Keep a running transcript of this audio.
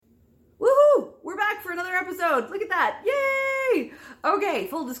for another episode. Look at that. Yay! Okay,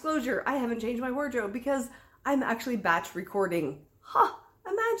 full disclosure, I haven't changed my wardrobe because I'm actually batch recording.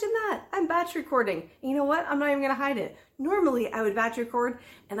 Imagine that. I'm batch recording. And you know what? I'm not even going to hide it. Normally, I would batch record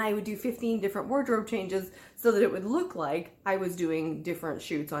and I would do 15 different wardrobe changes so that it would look like I was doing different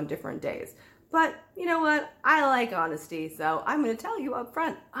shoots on different days. But you know what? I like honesty, so I'm going to tell you up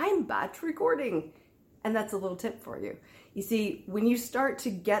front, I'm batch recording. And that's a little tip for you. You see, when you start to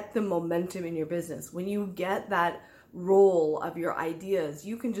get the momentum in your business, when you get that roll of your ideas,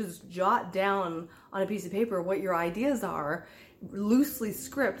 you can just jot down on a piece of paper what your ideas are, loosely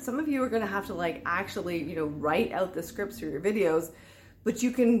script. Some of you are going to have to actually, write out the scripts for your videos, but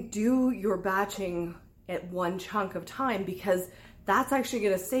you can do your batching at one chunk of time because that's actually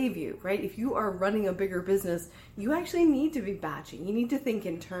going to save you, right? If you are running a bigger business, you actually need to be batching. You need to think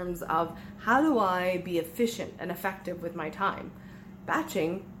in terms of how do I be efficient and effective with my time?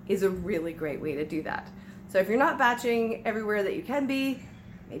 Batching is a really great way to do that. So if you're not batching everywhere that you can be,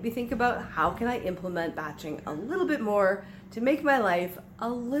 maybe think about how can I implement batching a little bit more to make my life a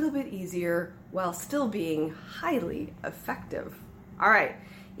little bit easier while still being highly effective. All right.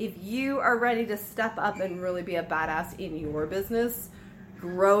 If you are ready to step up and really be a badass in your business,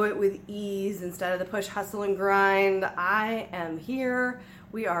 grow it with ease instead of the push, hustle, and grind, I am here.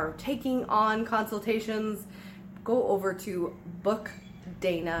 We are taking on consultations. Go over to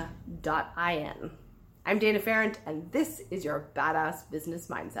bookdana.in. I'm Dana Ferrant, and this is your Badass Business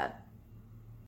Mindset.